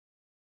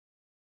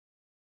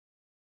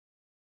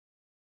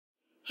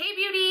Hey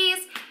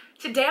beauties!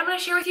 Today I'm going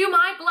to share with you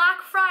my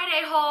Black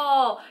Friday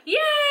haul.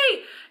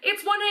 Yay!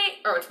 It's 1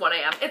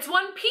 a.m. It's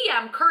 1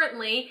 p.m.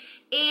 currently,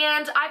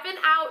 and I've been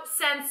out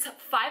since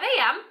 5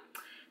 a.m.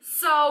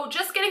 So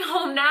just getting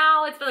home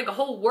now. It's been like a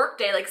whole work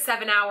day, like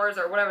 7 hours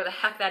or whatever the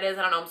heck that is.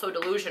 I don't know, I'm so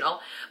delusional.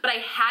 But I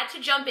had to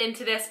jump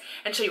into this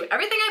and show you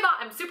everything I bought.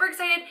 I'm super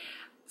excited.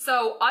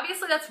 So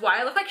obviously that's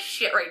why I look like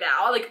shit right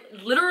now. I like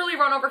literally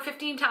run over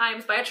 15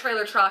 times by a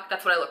trailer truck.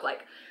 That's what I look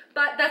like.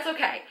 But that's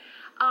okay.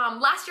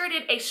 Last year I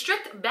did a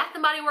strict Bath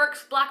 & Body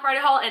Works Black Friday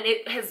haul, and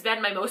it has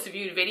been my most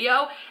viewed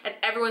video, and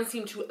everyone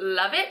seemed to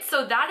love it.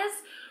 So that is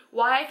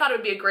why I thought it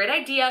would be a great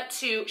idea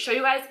to show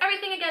you guys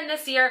everything again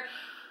this year.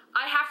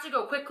 I have to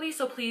go quickly,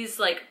 so please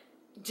like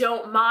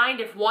don't mind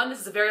if one, this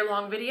is a very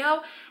long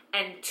video,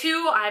 and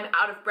two, I'm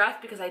out of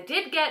breath because I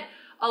did get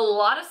a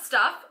lot of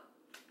stuff.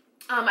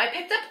 I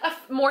picked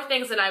up more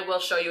things than I will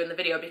show you in the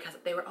video because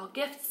they were all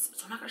gifts,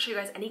 so I'm not going to show you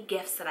guys any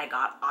gifts that I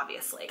got,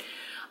 obviously.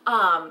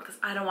 Because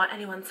I don't want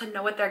anyone to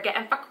know what they're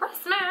getting for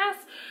Christmas.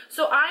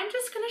 So I'm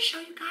just going to show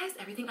you guys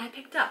everything I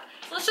picked up.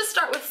 So let's just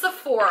start with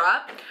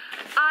Sephora.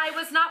 I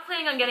was not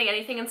planning on getting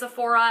anything in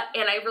Sephora,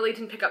 and I really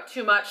didn't pick up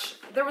too much.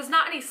 There was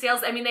not any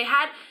sales. I mean, they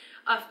had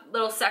a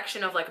little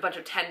section of like a bunch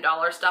of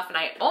 $10 stuff, and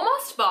I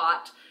almost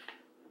bought,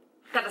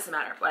 that doesn't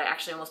matter what I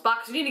actually almost bought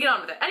because we need to get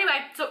on with it. Anyway,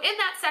 so in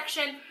that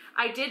section,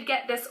 I did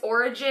get this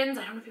Origins.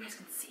 I don't know if you guys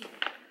can see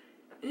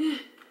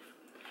it.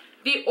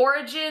 The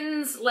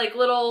Origins, like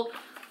little,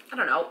 I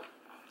don't know,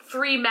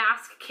 3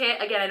 mask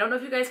kit. Again, I don't know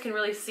if you guys can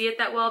really see it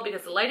that well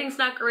because the lighting's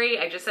not great.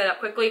 I just set it up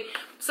quickly.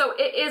 So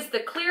it is the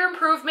Clear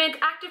Improvement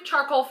Active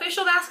Charcoal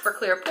Facial Mask for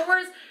clear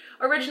pores,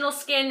 Original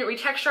Skin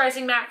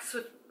Retexturizing Mask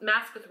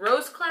with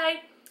Rose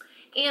Clay,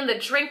 and the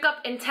Drink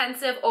Up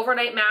Intensive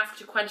Overnight Mask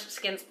to quench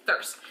skin's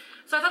thirst.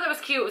 So I thought that was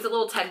cute. It was a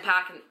little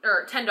 10-pack,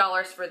 or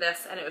 $10 for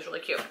this, and it was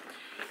really cute.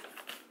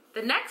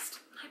 The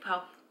next,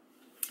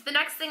 the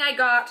next thing I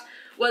got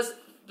was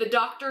the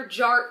Dr.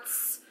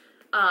 Jart's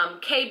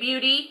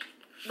K-Beauty,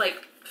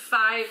 like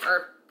 5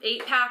 or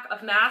 8-pack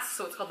of masks.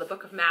 So it's called the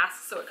Book of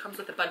Masks. So it comes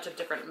with a bunch of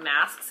different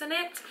masks in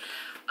it.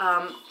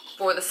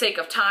 For the sake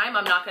of time,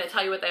 I'm not going to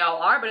tell you what they all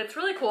are, but it's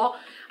really cool.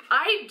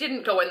 I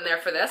didn't go in there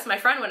for this. My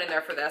friend went in there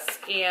for this,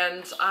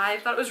 and I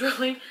thought it was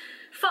really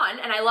fun.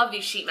 And I love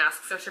these sheet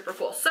masks. They're super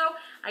cool. So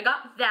I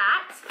got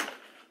that.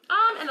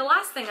 And the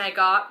last thing I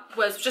got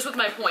was just with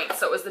my points.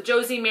 So it was the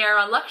Josie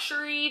Maran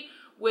Luxury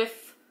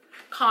with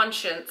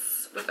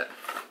Conscience,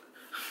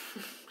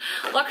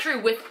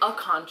 Luxury with a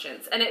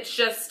Conscience. And it's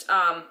just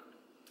a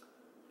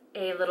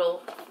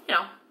little, you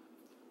know,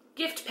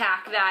 gift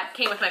pack that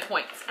came with my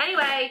points.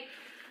 Anyway,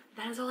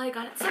 that is all I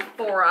got at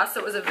Sephora. So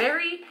it was a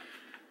very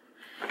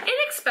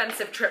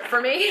inexpensive trip for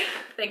me,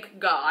 thank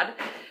God.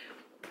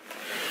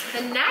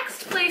 The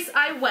next place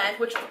I went,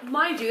 which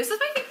mind you, this is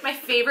my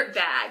favorite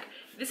bag.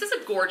 This is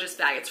a gorgeous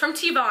bag. It's from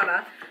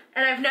Teavana,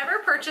 and I've never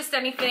purchased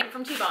anything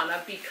from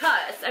Teavana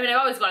because, I mean, I've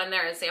always gone in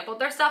there and sampled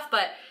their stuff,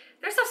 but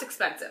their stuff's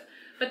expensive.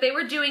 But they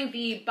were doing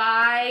the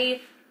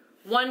buy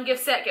one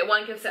gift set, get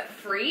one gift set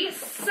free.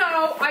 So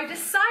I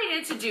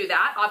decided to do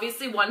that.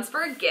 Obviously, one's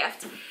for a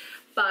gift,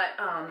 but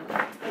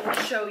I will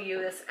show you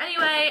this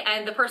anyway.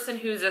 And the person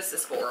who this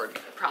is for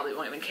probably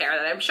won't even care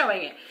that I'm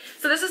showing it.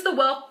 So this is the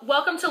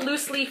Welcome to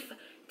Loose Leaf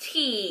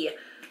Tea.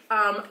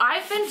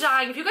 I've been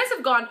dying. If you guys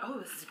have gone, oh,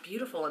 this is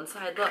beautiful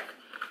inside, look.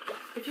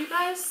 If you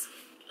guys,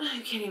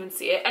 you can't even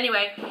see it.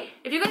 Anyway,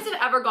 if you guys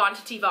have ever gone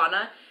to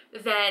Teavana,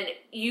 then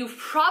you've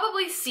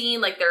probably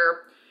seen like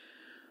their,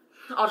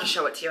 I'll just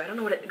show it to you. I don't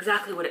know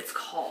exactly what it's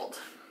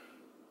called.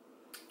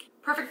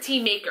 Perfect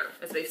Tea Maker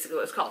is basically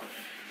what it's called.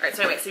 All right,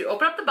 so anyway, so you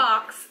open up the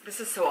box. This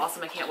is so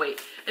awesome, I can't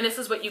wait. And this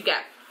is what you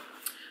get.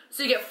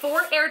 So you get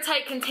 4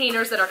 airtight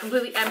containers that are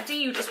completely empty.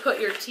 You just put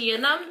your tea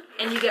in them,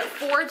 and you get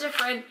 4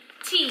 different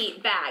tea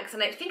bags.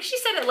 And I think she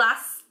said it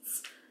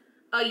lasts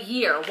a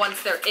year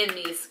once they're in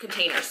these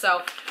containers.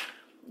 So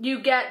you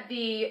get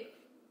the,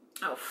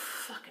 oh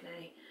fucking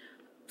A,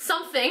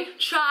 something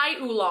chai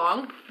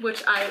oolong,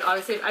 which I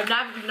obviously I've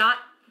not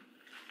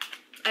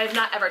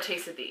ever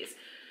tasted these.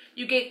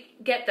 You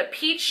get the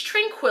peach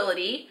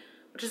tranquility,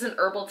 which is an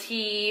herbal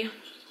tea.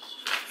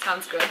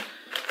 Sounds good.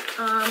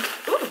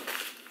 Ooh.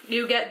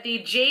 You get the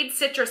jade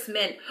citrus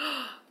mint.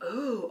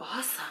 Ooh,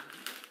 awesome.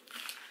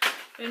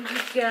 And you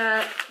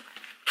get,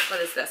 what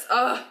is this?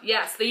 Oh,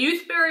 yes, the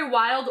Youthberry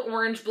Wild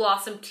Orange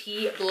Blossom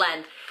Tea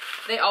Blend.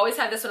 They always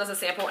have this one as a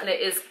sample, and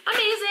it is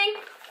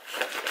amazing.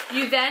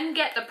 You then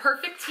get the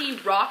Perfect Tea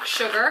Rock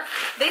Sugar.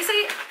 They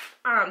say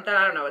that,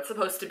 I don't know, it's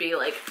supposed to be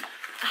like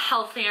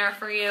healthier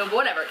for you, but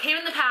whatever. It came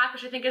in the pack,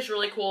 which I think is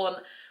really cool, and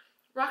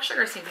rock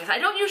sugar seems nice. I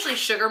don't usually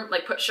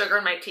put sugar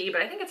in my tea,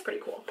 but I think it's pretty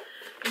cool.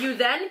 You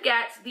then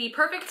get the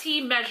Perfect Tea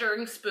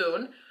Measuring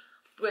Spoon,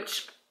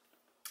 which,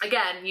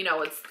 again, you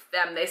know, it's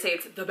them. They say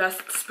it's the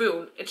best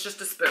spoon. It's just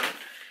a spoon.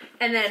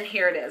 And then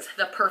here it is,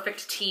 the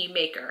Perfect Tea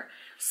Maker.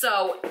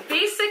 So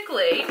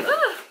basically,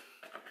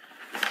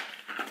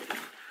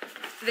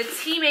 the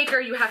tea maker,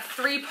 you have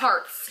 3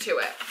 parts to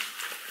it.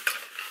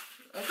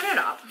 Open it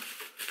up.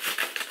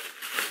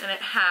 And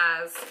it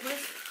has,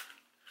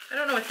 I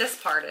don't know what this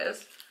part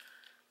is.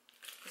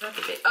 Is that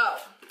the big, oh,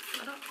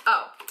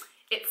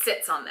 it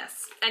sits on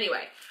this.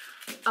 Anyway,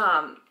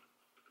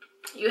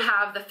 you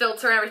have the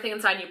filter and everything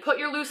inside. You put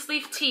your loose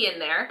leaf tea in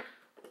there.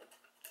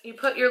 You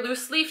put your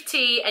loose leaf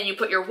tea and you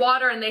put your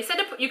water, and they said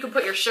you can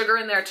put your sugar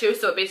in there too,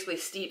 so it basically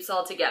steeps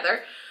all together.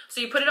 So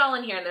you put it all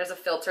in here, and there's a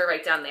filter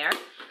right down there.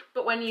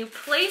 But when you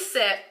place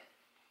it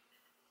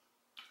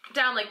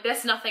down like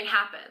this, nothing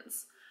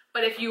happens.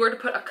 But if you were to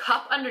put a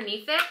cup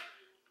underneath it,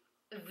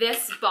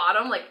 this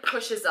bottom like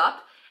pushes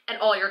up and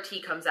all your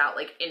tea comes out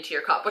like into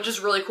your cup, which is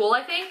really cool,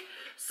 I think.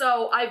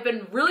 So I've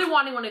been really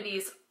wanting one of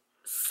these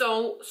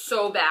so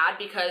bad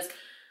because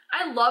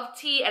I love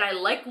tea and I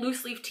like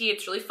loose leaf tea.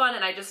 It's really fun,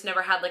 and I just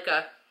never had like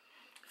a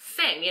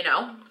thing, you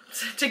know,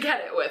 to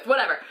get it with,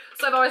 whatever.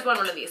 So I've always wanted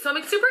one of these. So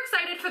I'm super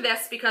excited for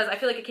this because I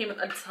feel like it came with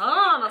a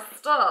ton of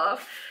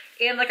stuff.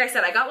 And like I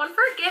said, I got one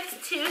for a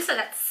gift too, so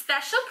that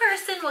special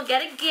person will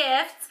get a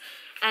gift,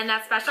 and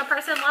that special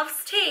person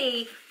loves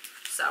tea.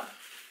 So,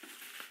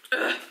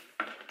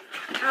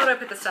 how do I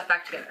put this stuff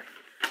back together?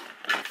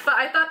 But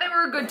I thought they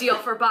were a good deal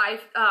for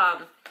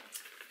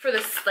for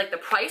this, like the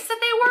price that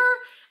they were.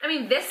 I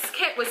mean, this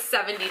kit was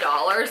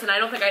 $70, and I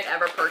don't think I'd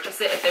ever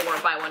purchase it if they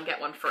weren't buy one, get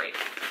one free.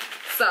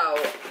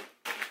 So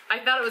I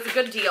thought it was a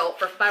good deal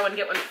for buy one,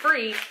 get one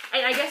free.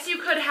 And I guess you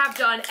could have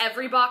done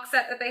every box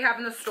set that they have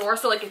in the store.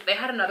 So like if they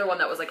had another one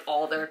that was like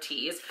all their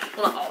teas,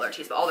 well, not all their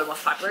teas, but all their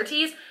most popular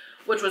teas,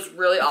 which was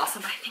really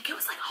awesome. But I think it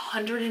was like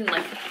 100 and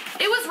like,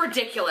 it was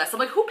ridiculous. I'm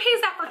like, who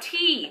pays that for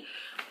tea?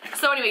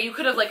 So anyway, you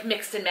could have like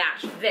mixed and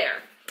matched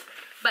there,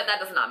 but that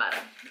does not matter.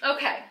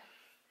 Okay.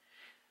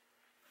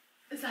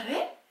 Is that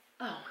it?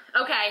 Oh,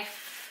 okay.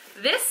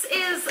 This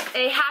is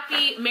a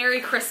happy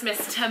Merry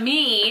Christmas to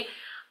me.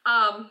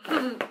 I'll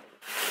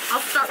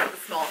start with the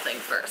small thing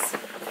first.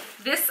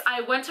 This,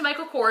 I went to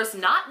Michael Kors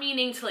not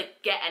meaning to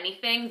like get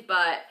anything,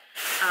 but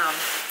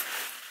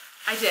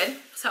I did,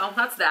 so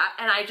that's that.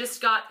 And I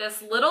just got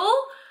this little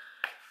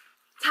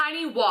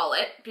tiny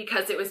wallet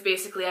because it was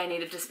basically I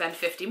needed to spend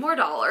 $50 more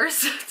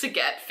to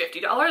get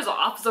 $50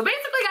 off. So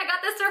basically I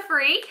got this for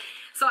free.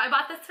 So I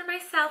bought this for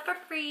myself for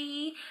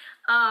free.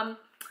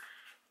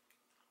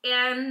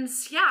 And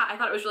yeah, I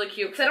thought it was really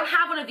cute because I don't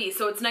have one of these,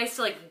 so it's nice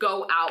to like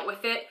go out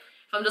with it.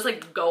 If I'm just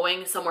like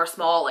going somewhere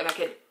small, like I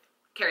could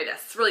carry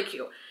this. It's really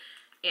cute.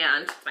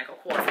 And Michael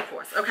Kors, of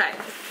course. Okay.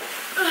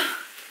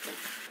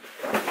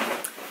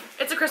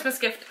 It's a Christmas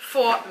gift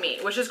for me,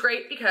 which is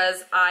great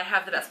because I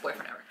have the best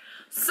boyfriend ever.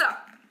 So,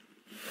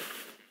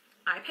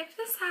 I picked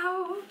this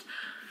out.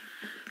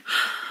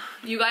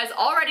 You guys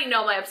already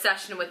know my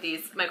obsession with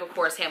these Michael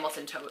Kors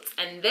Hamilton totes.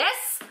 And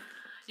this,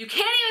 you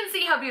can't even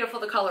see how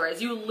beautiful the color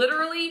is. You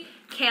literally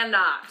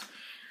cannot.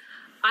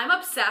 I'm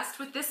obsessed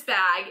with this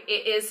bag.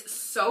 It is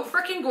so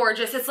freaking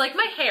gorgeous. It's like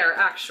my hair,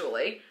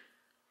 actually.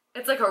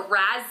 It's like a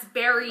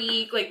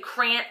raspberry, like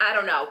I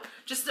don't know.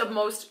 Just the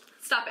most,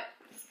 stop it.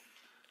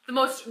 The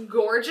most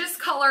gorgeous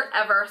color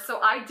ever. So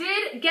I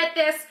did get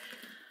this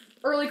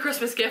early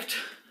Christmas gift,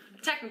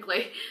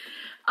 technically.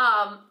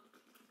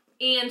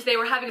 And they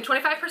were having a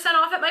 25%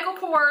 off at Michael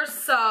Kors,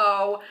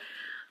 so,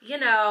 you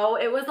know,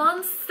 it was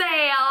on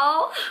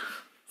sale.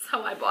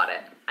 So I bought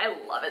it. I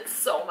love it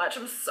so much.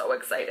 I'm so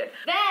excited.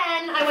 Then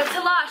I went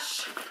to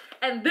Lush,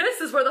 and this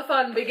is where the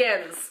fun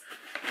begins.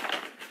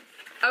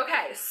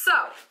 Okay, so,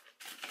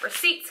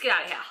 receipts, get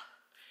out of here.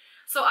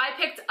 So I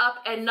picked up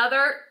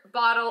another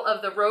bottle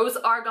of the Rose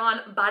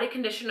Argan body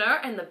conditioner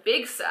in the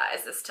big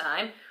size this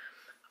time.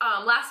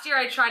 Last year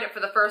I tried it for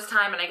the first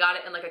time and I got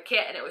it in like a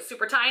kit and it was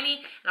super tiny,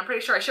 and I'm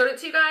pretty sure I showed it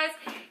to you guys.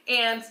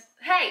 And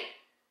hey,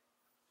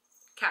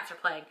 cats are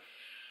playing.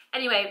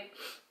 Anyway,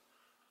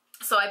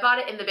 so I bought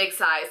it in the big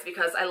size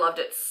because I loved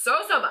it so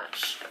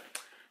much.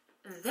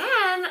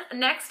 Then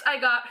next I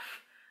got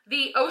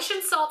the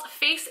Ocean Salt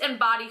Face and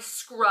Body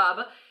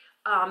Scrub.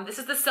 This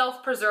is the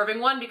self-preserving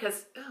one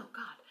because, oh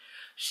God,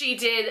 she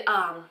did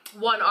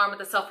one arm with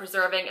the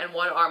self-preserving and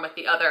one arm with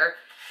the other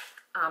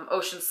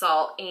Ocean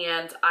Salt,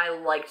 and I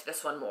liked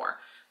this one more.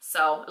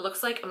 So it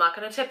looks like, I'm not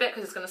gonna tip it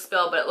because it's gonna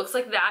spill, but it looks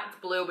like that.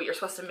 It's blue, but you're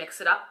supposed to mix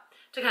it up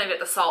to kind of get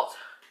the salt,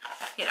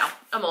 you know,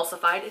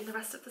 emulsified in the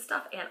rest of the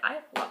stuff, and I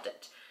loved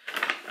it.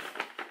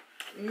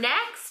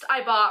 Next,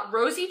 I bought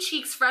Rosy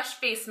Cheeks Fresh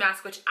Face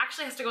Mask, which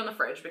actually has to go in the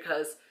fridge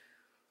because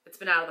it's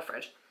been out of the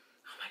fridge.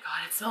 Oh my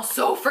God, it smells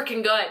so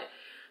freaking good.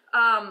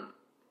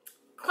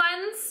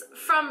 Cleanse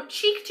from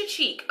cheek to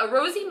cheek, a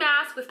rosy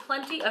mask with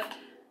plenty of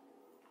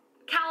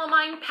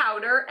calamine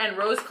powder and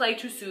rose clay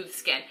to soothe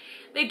skin.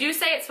 They do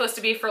say it's supposed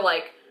to be for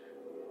like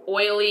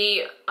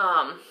oily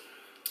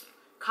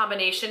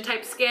combination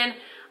type skin.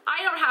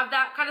 I don't have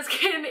that kind of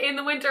skin in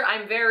the winter.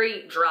 I'm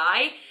very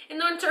dry in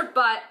the winter,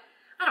 but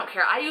I don't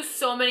care. I use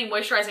so many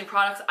moisturizing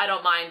products, I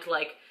don't mind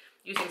like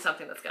using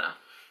something that's gonna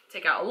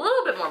take out a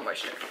little bit more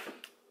moisture.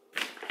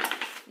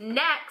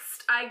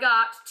 Next, I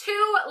got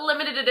 2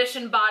 limited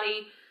edition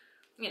body,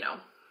 you know,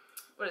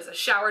 what is it,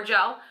 shower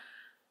gel.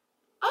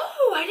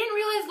 Oh, I didn't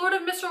realize Lord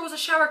of Mistral was a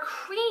shower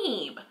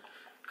cream.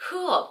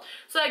 Cool.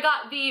 So I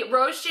got the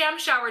Rose Jam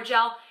shower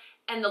gel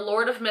and the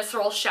Lord of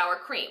Mistral shower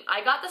cream.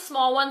 I got the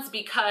small ones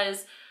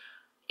because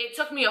it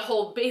took me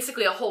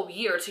basically a whole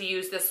year to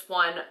use this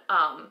one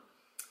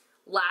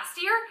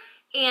last year.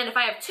 And if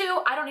I have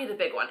two, I don't need the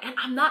big one. And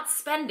I'm not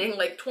spending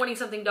like 20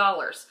 something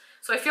dollars.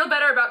 So I feel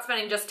better about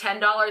spending just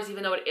 $10,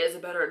 even though it is a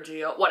better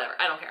deal. Whatever,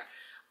 I don't care.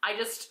 I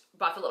just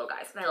bought the little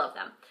guys and I love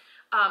them.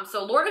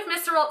 So Lord of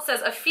Misrule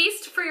says, a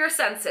feast for your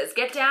senses.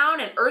 Get down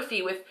and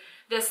earthy with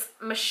this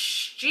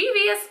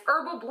mischievous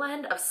herbal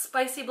blend of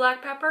spicy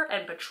black pepper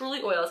and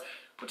patchouli oils,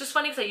 which is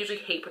funny because I usually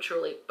hate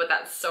patchouli, but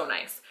that's so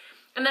nice.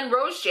 And then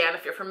rose jam,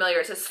 if you're familiar,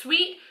 it says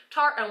sweet,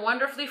 tart, and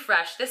wonderfully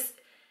fresh. This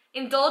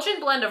indulgent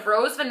blend of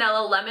rose,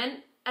 vanilla,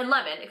 lemon,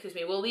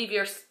 will leave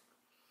your...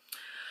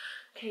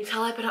 Can you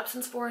tell I've been up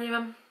since 4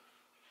 a.m.?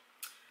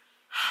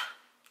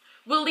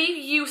 Will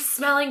leave you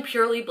smelling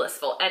purely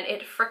blissful, and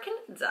it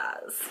frickin'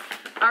 does.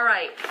 All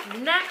right,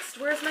 next,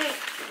 where's my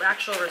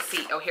actual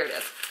receipt? Oh, here it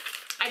is.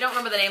 I don't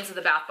remember the names of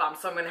the bath bombs,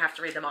 so I'm gonna have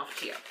to read them off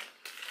to you.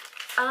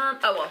 Oh,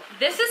 well,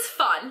 this is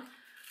fun.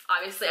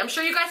 Obviously, I'm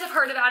sure you guys have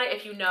heard about it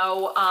if you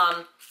know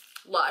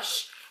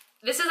Lush.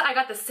 I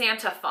got the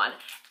Santa Fun.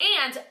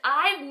 And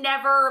I've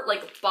never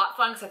like bought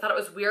fun because I thought it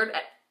was weird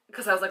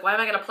because I was like, why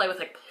am I gonna play with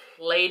like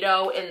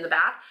Play-Doh in the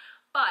bath?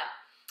 But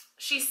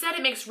she said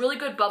it makes really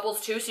good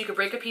bubbles too, so you could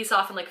break a piece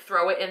off and like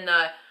throw it in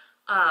the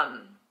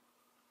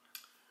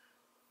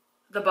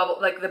bubble,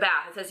 like the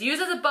bath. It says, use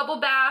as a bubble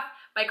bath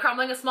by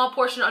crumbling a small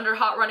portion under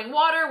hot running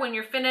water. When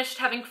you're finished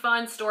having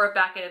fun, store it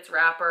back in its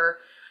wrapper.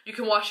 You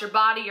can wash your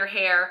body, your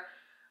hair,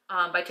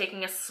 by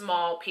taking a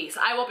small piece.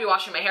 I won't be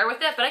washing my hair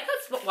with it, but I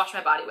could wash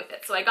my body with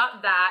it. So I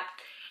got that,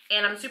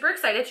 and I'm super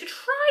excited to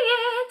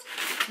try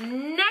it.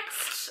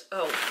 Next,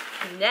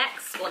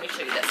 let me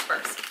show you this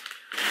first.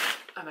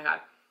 Oh my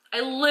God,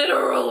 I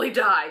literally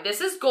died.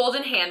 This is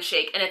Golden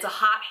Handshake, and it's a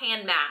hot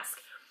hand mask.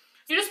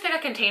 You just pick a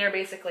container,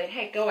 basically.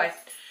 Hey, go away.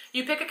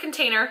 You pick a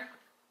container,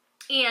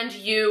 and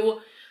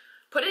you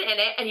put it in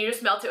it, and you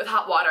just melt it with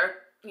hot water,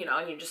 you know,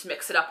 and you just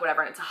mix it up,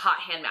 whatever, and it's a hot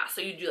hand mask.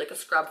 So you do like a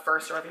scrub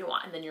first or whatever you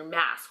want, and then your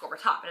mask over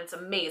top, and it's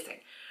amazing.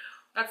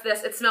 That's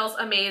this. It smells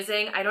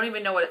amazing. I don't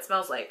even know what it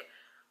smells like.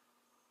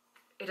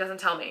 It doesn't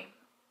tell me.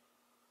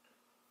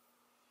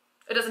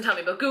 It doesn't tell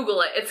me, but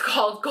Google it. It's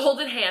called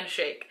Golden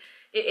Handshake.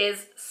 It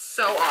is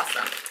so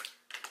awesome.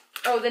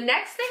 Oh, the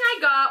next thing I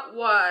got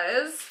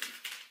was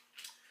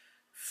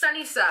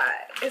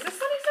Sunnyside. Is this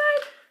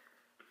Sunnyside?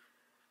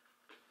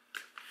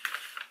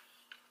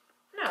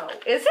 No,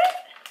 is it?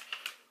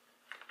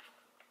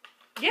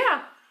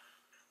 Yeah.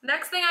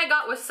 Next thing I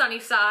got was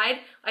Sunnyside.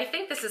 I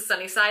think this is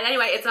Sunnyside.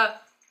 Anyway, it's a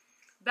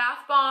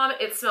bath bomb.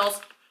 It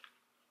smells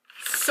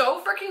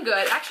so freaking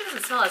good. It actually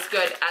doesn't smell as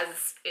good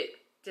as it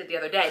did the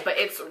other day, but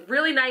it's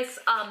really nice.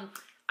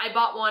 I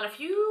bought one a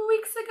few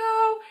weeks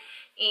ago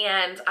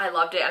and I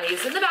loved it. And I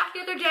used it in the bath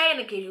the other day and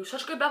it gave you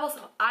such good bubbles.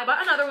 So I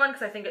bought another one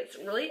because I think it's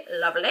really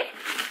lovely.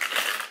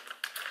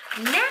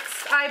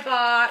 Next I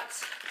bought,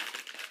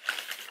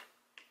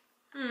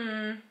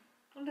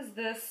 what is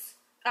this?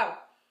 Oh,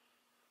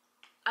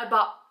 I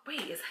bought, wait,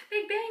 is that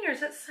Big Bang or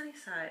is that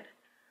Sunnyside?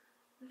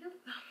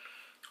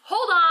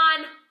 Hold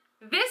on.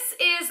 This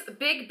is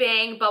Big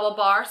Bang Bubble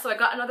Bar. So I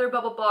got another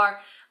bubble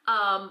bar,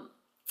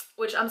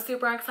 which I'm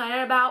super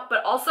excited about.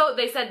 But also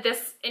they said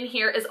this in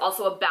here is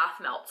also a bath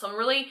melt. So I'm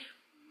really,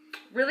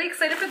 really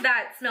excited for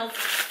that. It smells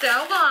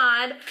so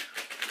good.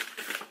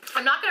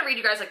 I'm not gonna read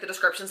you guys like the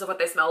descriptions of what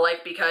they smell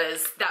like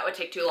because that would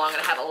take too long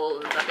and I have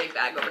a big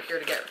bag over here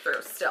to get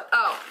through still.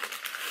 Oh,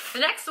 the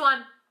next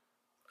one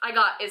I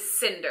got is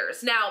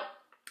Cinders. Now,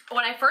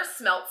 when I first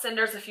smelled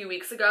Cinders a few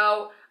weeks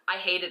ago, I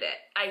hated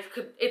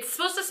it. It's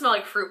supposed to smell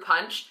like fruit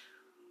punch,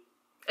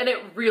 and it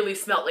really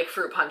smelled like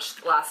fruit punch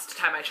the last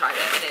time I tried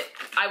it, and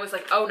I was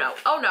like, oh no,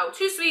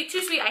 too sweet,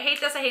 I hate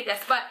this,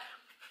 but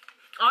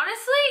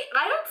honestly,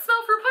 I don't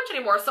smell fruit punch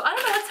anymore, so I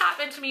don't know what's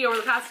happened to me over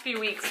the past few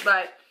weeks,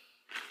 but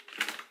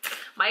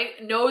my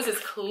nose is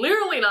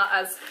clearly not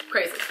as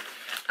crazy.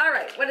 All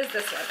right, what is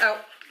this one? Oh.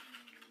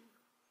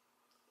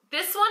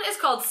 This one is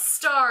called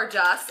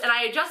Stardust, and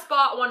I just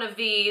bought one of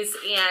these,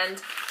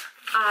 and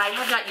I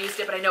have not used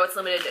it, but I know it's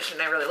limited edition.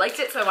 I really liked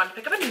it, so I wanted to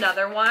pick up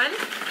another one.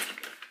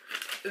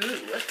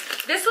 Ooh.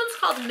 This one's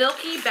called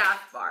Milky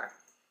Bath Bar,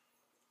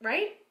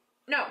 right?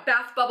 No,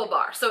 Bath Bubble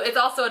Bar. So it's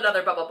also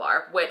another bubble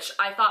bar, which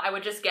I thought I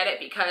would just get it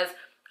because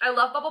I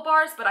love bubble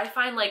bars, but I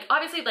find like,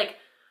 obviously like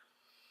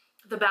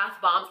the bath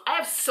bombs, I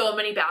have so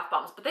many bath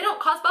bombs, but they don't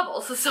cause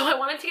bubbles. So I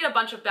wanted to get a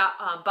bunch of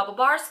bubble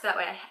bars so that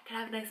way I could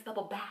have a nice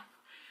bubble bath.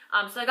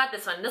 So I got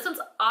this one. This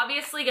one's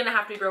obviously gonna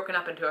have to be broken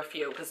up into a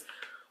few because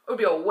it would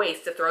be a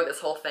waste to throw this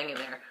whole thing in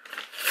there.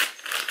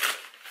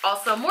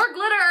 Also, more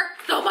glitter.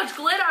 So much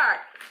glitter.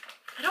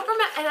 I don't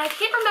remember, and I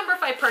can't remember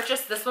if I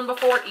purchased this one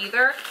before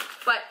either,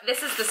 but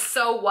this is the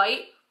So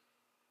White.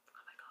 Oh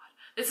my God.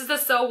 This is the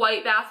So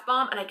White bath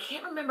bomb, and I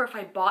can't remember if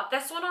I bought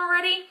this one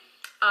already.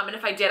 And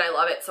if I did, I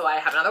love it, so I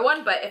have another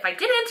one, but if I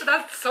didn't,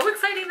 that's so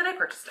exciting that I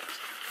purchased it.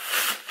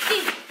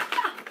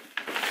 Yeah.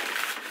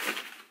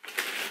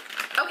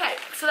 Okay,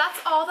 so that's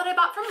all that I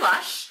bought from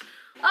Lush.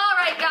 All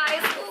right,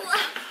 guys.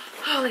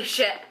 Holy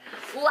shit.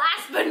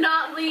 Last but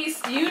not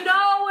least, you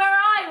know where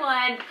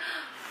I went.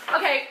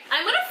 Okay,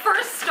 I'm gonna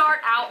first start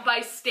out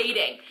by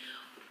stating,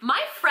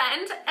 my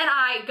friend and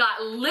I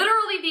got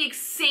literally the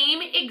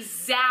same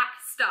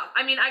exact stuff.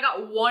 I mean, I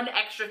got one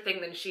extra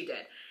thing than she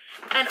did.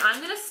 And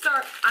I'm gonna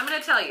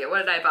tell you, what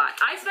did I buy?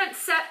 I spent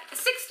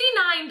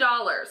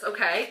 $69,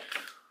 okay?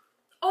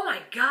 Oh my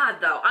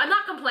God, though. I'm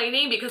not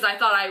complaining because I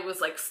thought I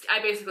was like,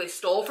 I basically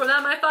stole from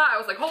them, I thought. I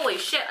was like, holy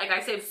shit, like I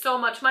saved so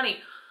much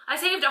money. I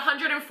saved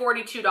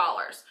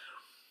 $142.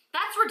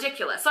 That's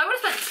ridiculous. So I would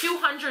have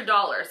spent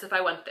 $200 if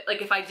I went,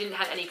 like if I didn't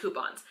have any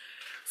coupons.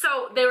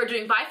 So they were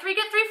doing buy 3,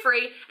 get 3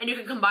 free, and you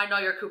can combine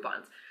all your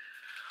coupons.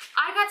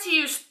 I got to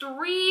use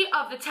 3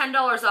 of the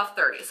 $10 off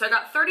 30. So I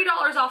got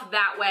 $30 off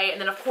that way,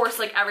 and then of course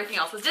like everything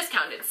else was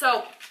discounted.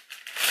 So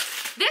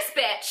this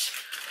bitch,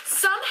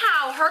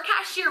 somehow her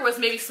cashier was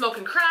maybe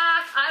smoking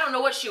crack. I don't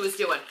know what she was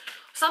doing.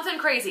 Something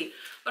crazy.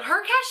 But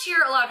her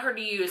cashier allowed her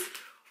to use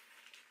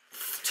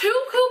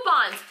 2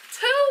 coupons.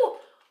 2!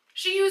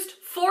 She used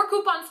 4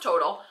 coupons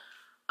total.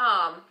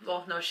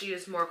 Well, no, she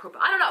used more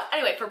coupons. I don't know.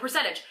 Anyway, for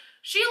percentage,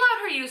 she allowed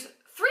her to use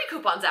 3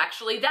 coupons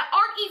actually that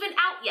aren't even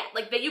out yet,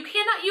 like that you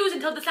cannot use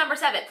until December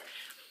 7th.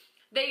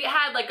 They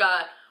had like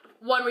a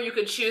one where you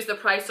could choose the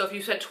price, so if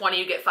you spent 20,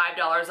 you get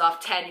 $5 off,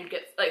 10, you'd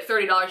get like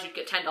 $30, you'd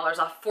get $10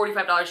 off,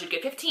 $45, you'd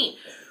get 15.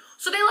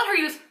 So they let her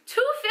use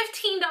 2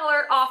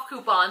 $15 off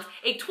coupons,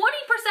 a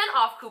 20%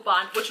 off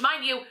coupon, which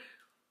mind you,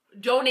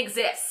 don't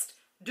exist.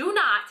 Do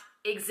not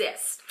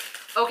exist,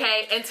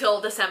 okay, until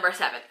December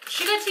 7th.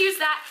 She got to use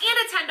that and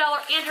a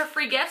 $10 and her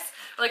free gifts,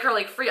 like her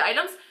like free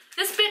items.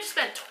 This bitch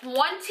spent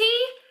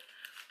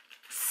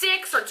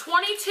 26 or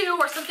 22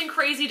 or something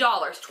crazy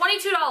dollars.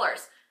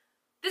 $22.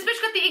 This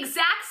bitch got the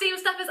exact same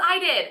stuff as I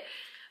did.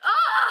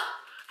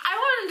 I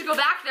wanted to go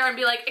back there and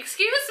be like,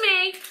 excuse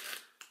me,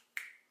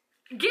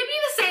 give me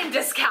the same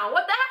discount.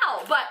 What the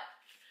hell? But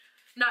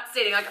not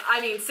stating, like, I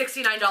mean,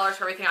 $69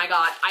 for everything I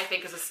got, I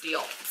think is a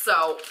steal.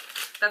 So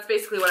that's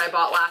basically what I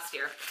bought last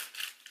year.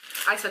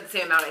 I spent the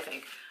same amount, I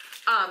think.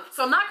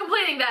 So I'm not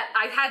complaining that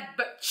I had,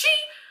 but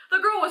the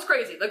girl was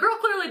crazy. The girl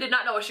clearly did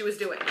not know what she was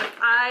doing. Like,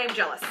 I'm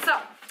jealous.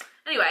 So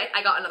anyway,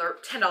 I got another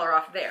 $10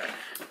 off there.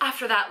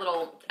 After that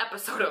little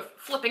episode of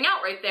flipping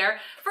out right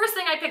there, first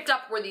thing I picked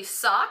up were these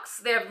socks.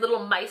 They have little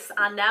mice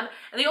on them.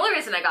 And the only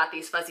reason I got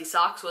these fuzzy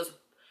socks was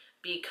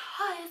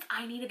because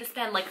I needed to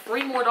spend like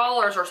 $3 more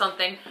or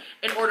something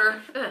in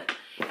order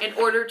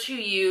to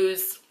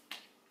use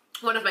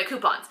one of my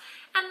coupons.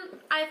 And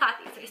I thought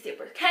these were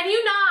super, can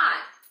you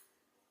not?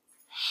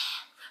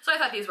 So I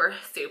thought these were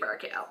super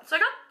cute. So I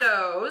got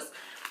those.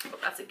 Oh,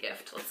 that's a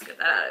gift. Let's get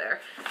that out of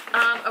there.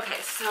 Okay,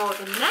 so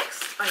the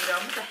next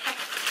item, what the heck?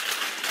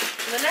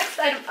 The next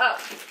item,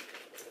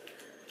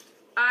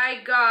 I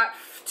got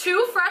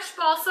 2 fresh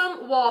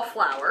balsam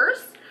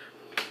wallflowers,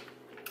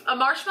 a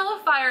marshmallow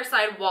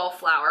fireside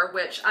wallflower,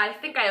 which I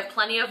think I have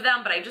plenty of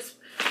them, but I just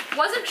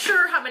wasn't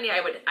sure how many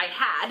I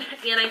had,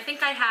 and I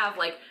think I have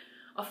like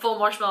a full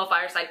marshmallow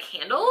fireside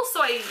candle.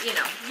 So you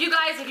know, you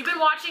guys, if you've been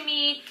watching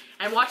me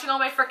and watching all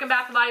my frickin'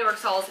 Bath & Body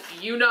Works hauls,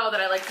 you know that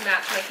I like to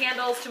match my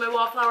candles to my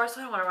wallflowers, so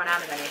I don't want to run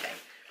out of anything.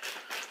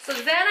 So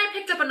then I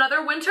picked up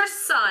another Winter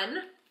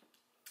Sun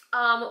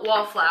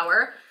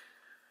wallflower,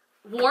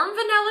 warm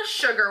vanilla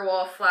sugar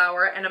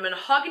wallflower, and a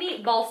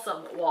mahogany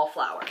balsam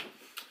wallflower.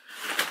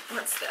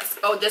 What's this?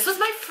 Oh, this was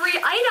my free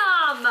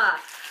item.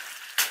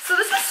 So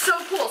this was so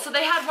cool. So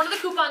they had, one of the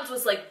coupons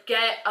was like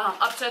get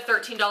up to a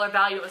 $13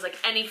 value. It was like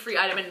any free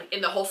item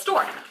in the whole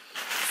store.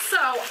 So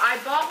I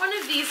bought one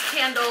of these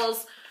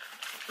candles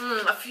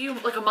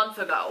like a month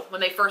ago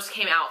when they first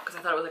came out because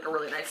I thought it was like a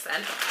really nice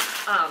scent.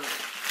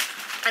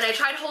 And I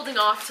tried holding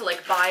off to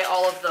like buy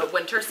all of the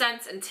winter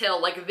scents until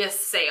like this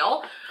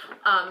sale.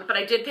 But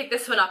I did pick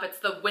this one up. It's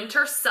the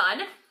Winter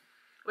Sun,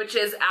 which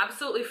is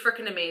absolutely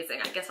freaking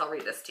amazing. I guess I'll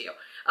read this to you.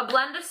 A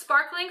blend of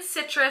sparkling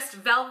citrus,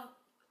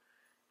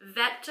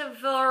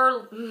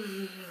 vetiver,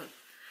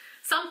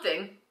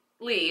 something,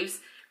 leaves,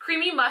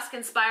 creamy musk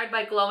inspired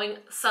by glowing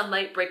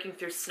sunlight breaking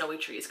through snowy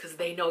trees, because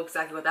they know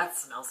exactly what that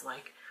smells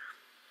like.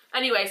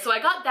 Anyway, so I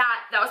got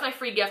that. That was my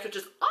free gift, which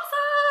is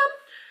awesome.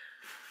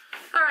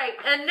 All right,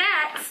 and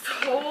next,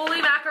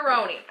 holy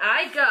macaroni,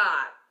 I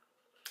got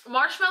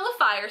Marshmallow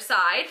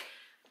Fireside.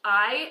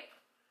 I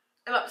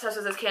am obsessed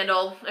with this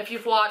candle. If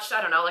you've watched, I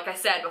don't know, like I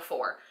said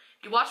before,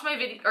 if you watch my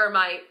video or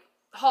my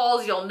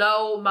hauls, you'll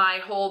know my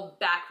whole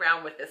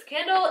background with this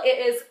candle. It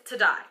is to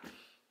die.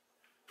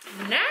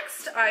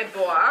 Next, I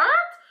bought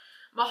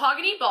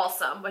Mahogany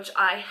Balsam, which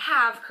I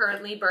have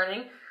currently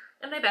burning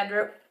in my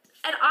bedroom.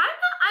 And I'm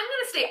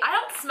gonna say, I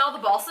don't smell the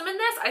balsam in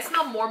this. I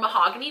smell more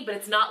mahogany, but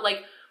it's not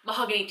like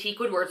mahogany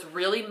teakwood where it's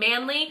really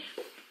manly.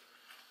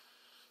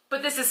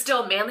 But this is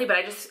still manly, but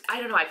I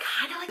don't know, I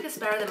kind of like this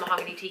better than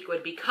mahogany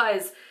teakwood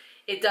because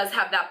it does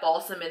have that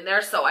balsam in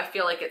there, so I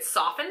feel like it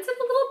softens it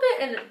a little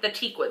bit, and the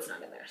teakwood's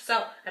not in there,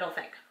 so I don't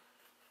think.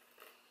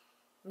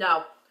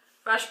 No,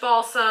 fresh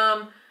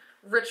balsam,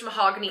 rich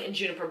mahogany, and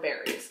juniper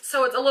berries.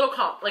 So it's a little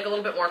calm, like a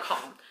little bit more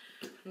calm.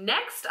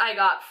 Next, I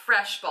got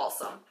fresh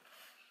balsam.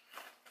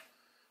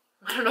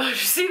 I don't know if you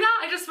see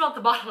that, I just smelled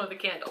the bottom of the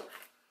candle.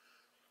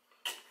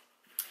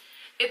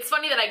 It's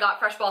funny that I got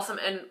fresh balsam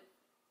and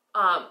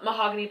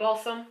mahogany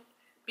balsam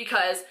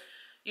because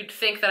you'd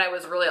think that I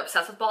was really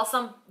obsessed with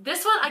balsam.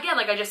 This one, again,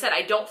 like I just said,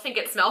 I don't think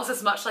it smells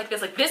as much like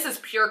this. Like, this is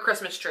pure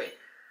Christmas tree.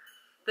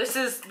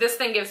 This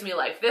thing gives me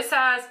life. This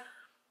has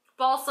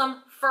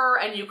balsam, fir,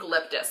 and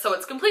eucalyptus. So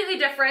it's completely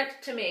different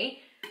to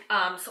me.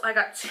 So I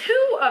got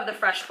 2 of the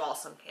fresh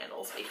balsam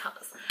candles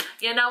because,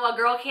 you know, a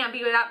girl can't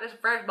be without this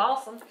fresh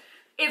balsam.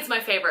 It's my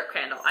favorite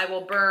candle. I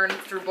will burn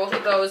through both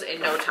of those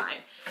in no time.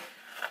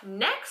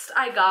 Next,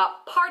 I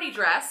got Party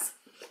Dress.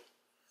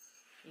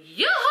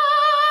 Yum!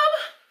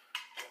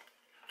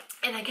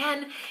 And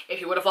again, if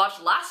you would have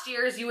watched last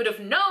year's, you would have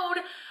known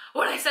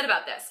what I said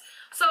about this.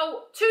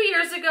 So 2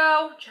 years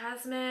ago,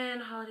 jasmine,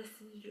 holiday,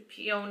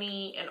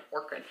 peony, and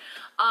orchid.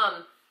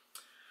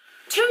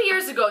 2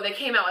 years ago, they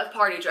came out with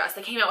Party Dress.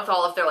 They came out with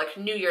all of their like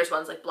New Year's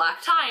ones, like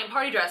Black Tie and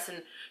Party Dress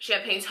and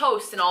Champagne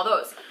Toast and all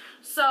those.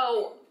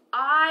 So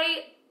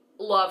I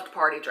loved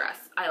Party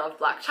Dress. I loved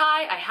Black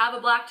Tie. I have a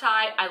black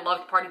tie. I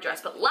loved Party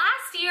Dress. But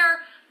last year,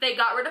 they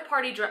got rid of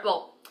Party Dress.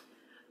 Well,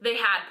 they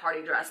had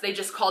Party Dress. They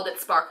just called it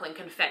Sparkling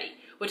Confetti,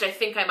 which I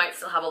think I might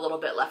still have a little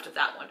bit left of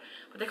that one.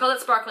 But they called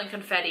it Sparkling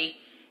Confetti.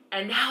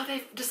 And now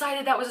they've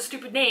decided that was a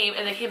stupid name,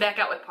 and they came back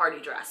out with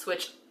Party Dress,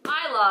 which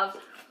I love.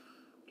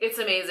 It's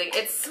amazing.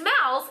 It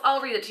smells,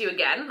 I'll read it to you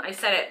again. I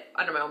said it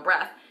under my own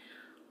breath.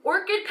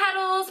 Orchid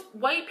petals,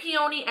 white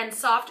peony, and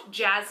soft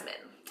jasmine.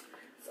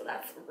 So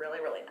that's really,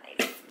 really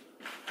nice.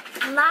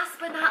 And last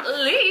but not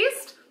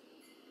least,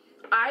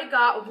 I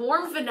got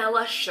warm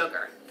vanilla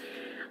sugar.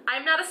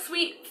 I'm not a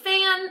sweet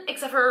fan,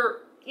 except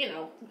for, you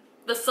know,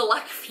 the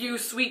select few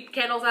sweet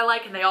candles I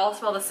like, and they all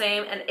smell the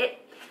same, and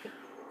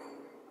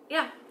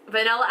yeah,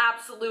 Vanilla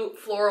Absolute,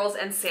 florals,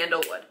 and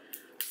sandalwood.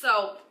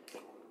 So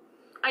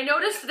I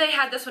noticed they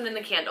had this one in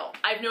the candle.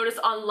 I've noticed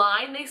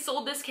online they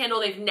sold this candle.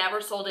 They've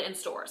never sold it in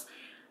stores.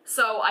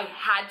 So I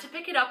had to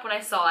pick it up when I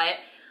saw it.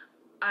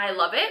 I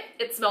love it.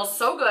 It smells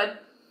so good,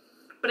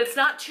 but it's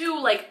not too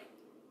like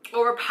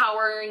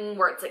overpowering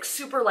where it's like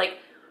super like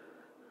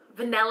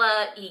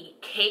vanilla-y,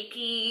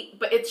 cakey,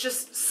 but it's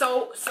just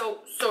so, so,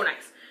 so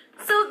nice.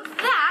 So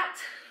that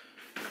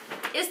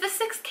is the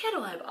 6th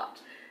candle I bought.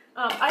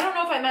 I don't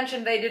know if I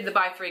mentioned they did the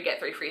buy 3 get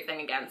 3 free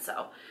thing again,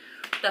 so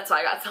that's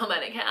why I got so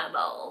many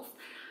candles.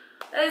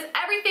 That is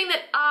everything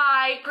that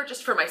I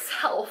purchased for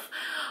myself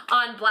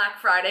on Black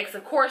Friday, because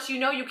of course you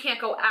know you can't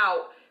go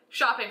out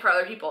shopping for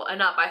other people and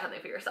not buy something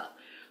for yourself.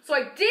 So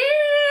I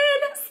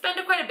did spend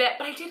quite a bit,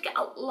 but I did get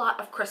a lot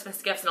of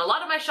Christmas gifts, and a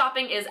lot of my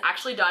shopping is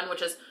actually done,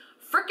 which is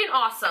freaking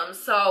awesome.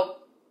 So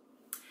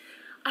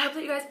I hope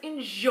that you guys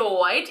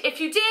enjoyed.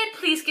 If you did,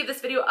 please give this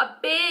video a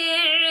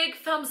big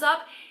thumbs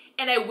up.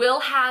 And I will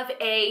have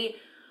a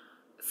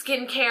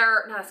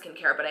skincare, not a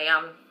skincare, but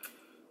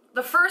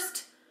the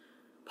first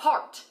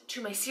part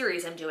to my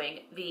series I'm doing,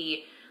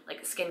 the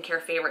like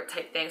skincare favorite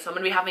type thing. So I'm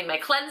gonna be having my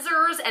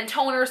cleansers and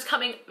toners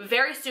coming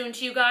very soon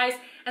to you guys.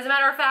 As a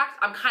matter of fact,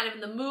 I'm kind of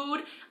in the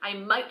mood. I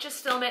might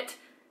just film it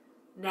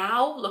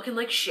now looking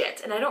like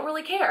shit, and I don't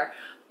really care.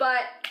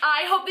 But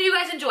I hope that you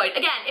guys enjoyed.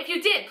 Again, if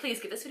you did,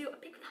 please give this video a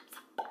big thumbs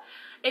up.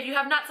 If you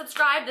have not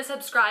subscribed, the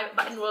subscribe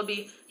button will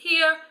be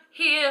here,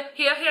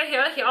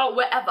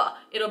 wherever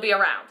it'll be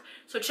around.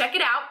 So check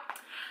it out.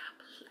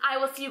 I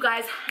will see you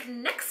guys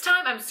next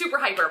time. I'm super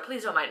hyper.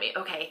 Please don't mind me.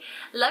 Okay.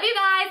 Love you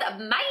guys.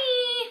 Bye.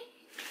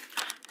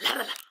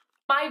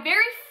 My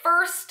very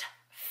first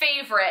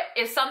favorite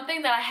is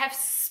something that I have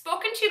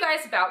spoken to you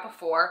guys about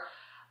before.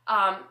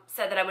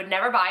 Said that I would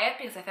never buy it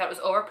because I thought it was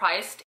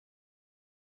overpriced,